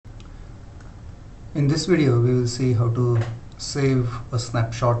In this video we will see how to save a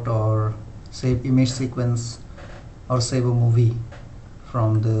snapshot or save image sequence or save a movie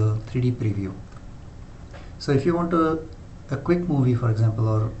from the 3D preview. So if you want a quick movie, for example,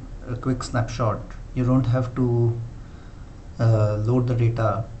 or a quick snapshot, you don't have to load the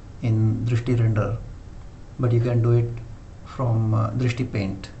data in Drishti render, but you can do it from Drishti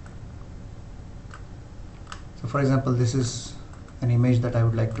Paint. So for example, this is an image that I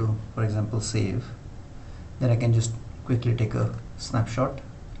would like to, for example, save. Then I can just quickly take a snapshot,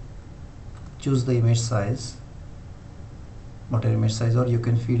 choose the image size, whatever image size, or you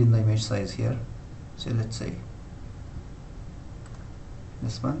can feed in the image size here. So let's say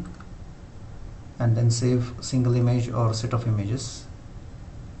this one, and then save single image or set of images.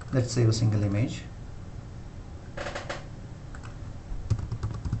 Let's save a single image.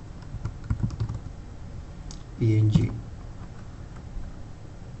 PNG.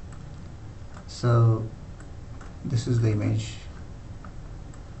 So this is the image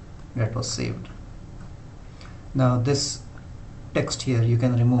that was saved. Now this text here you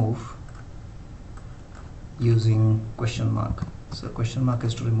can remove using question mark. So question mark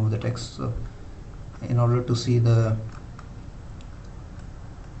is to remove the text. So in order to see the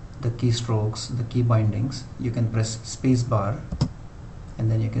keystrokes, the key bindings, you can press space bar and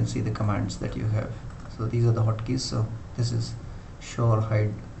then you can see the commands that you have. So these are the hotkeys. So this is show or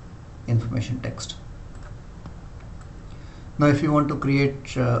hide information text. Now if you want to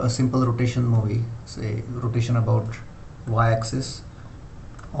create a simple rotation movie, say rotation about y-axis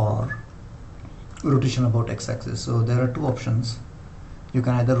or rotation about x-axis, so there are two options. You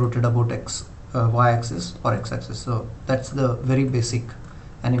can either rotate about y-axis or x-axis. So that's the very basic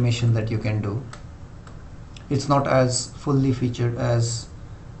animation that you can do. It's not as fully featured as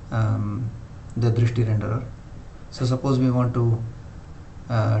the Drishti renderer. So suppose we want to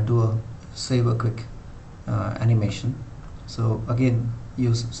save a quick animation. So again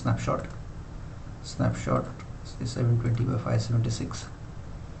use snapshot say 720 by 576.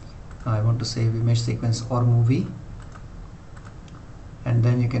 I want to save image sequence or movie, and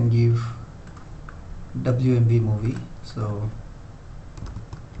then you can give WMV movie. So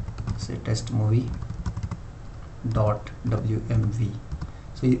say test movie dot WMV.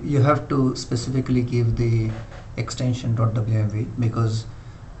 So you have to specifically give the extension .wmv because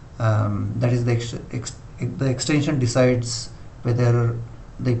that is the extension decides whether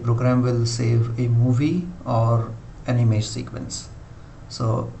the program will save a movie or an image sequence.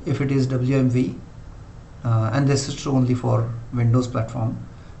 So if it is WMV, and this is true only for Windows platform,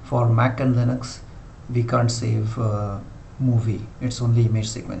 for Mac and Linux we can't save movie, it's only image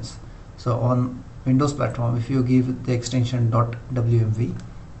sequence. So on Windows platform, if you give the extension .wmv,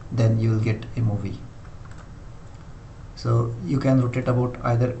 then you will get a movie. So you can rotate about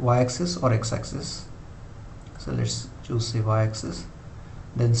either y-axis or x-axis. So let's choose say y-axis.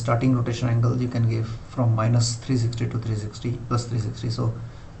 Then starting rotation angle you can give from minus 360 to 360 plus 360. So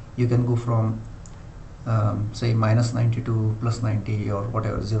you can go from say minus 90 to plus 90 or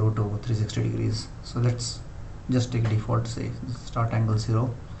whatever, 0 to 360 degrees. So let's just take default, say start angle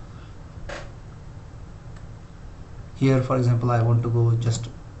 0. Here for example I want to go just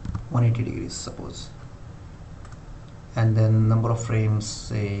 180 degrees suppose, and then number of frames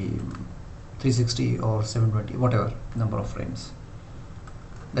say 360 or 720, whatever number of frames.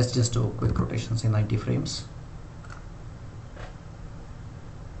 Let's just do a quick rotation, say 90 frames,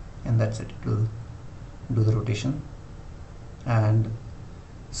 and that's it. It will do the rotation and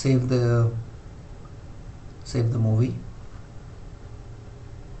save the movie.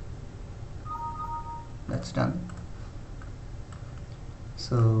 That's done.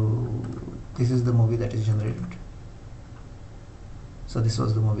 So this is the movie that is generated. So this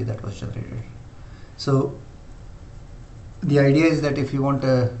was the movie that was generated. So the idea is that if you want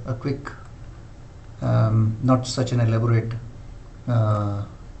a quick, not such an elaborate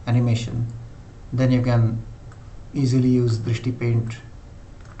animation, then you can easily use Drishti Paint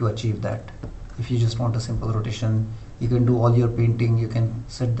to achieve that. If you just want a simple rotation, you can do all your painting, you can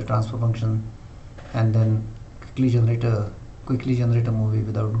set the transfer function and then quickly generate a movie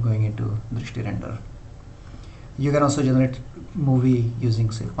without going into Drishti render. You can also generate movie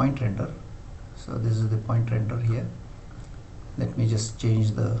using say point render. So this is the point render here. Let me just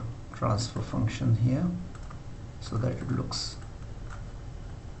change the transfer function here so that it looks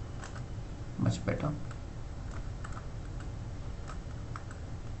much better.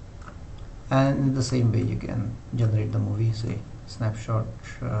 And in the same way you can generate the movie, say snapshot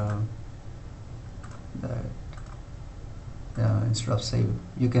that instead of save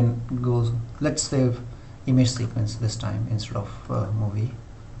you can go, let's save image sequence this time instead of movie.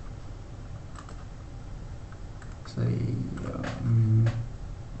 say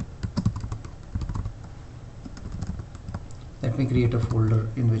let me create a folder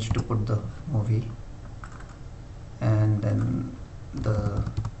in which to put the movie, and then the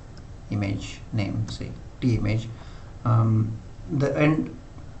image name, say T image. The end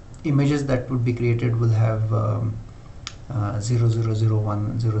images that would be created will have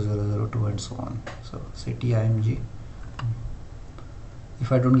 0001, 0002 and so on. So say TIMG.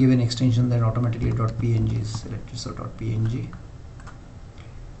 If I don't give an extension, then automatically .png is selected, so .png,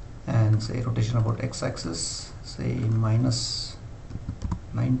 and say rotation about x-axis, say minus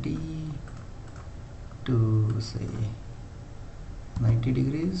 90 to say 90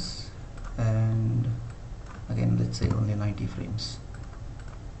 degrees, and again let's say only 90 frames.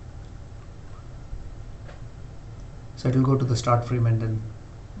 So it will go to the start frame and then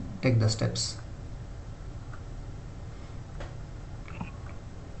take the steps.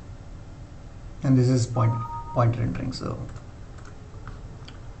 And this is point rendering. So,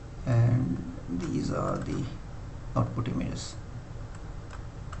 and these are the output images.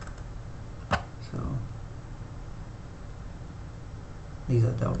 So these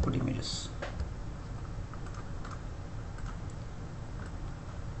are the output images.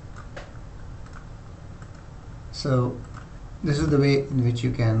 So this is the way in which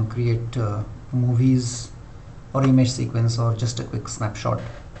you can create movies or image sequence or just a quick snapshot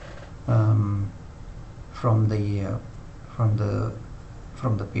from the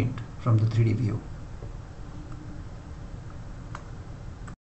paint, from the 3D view.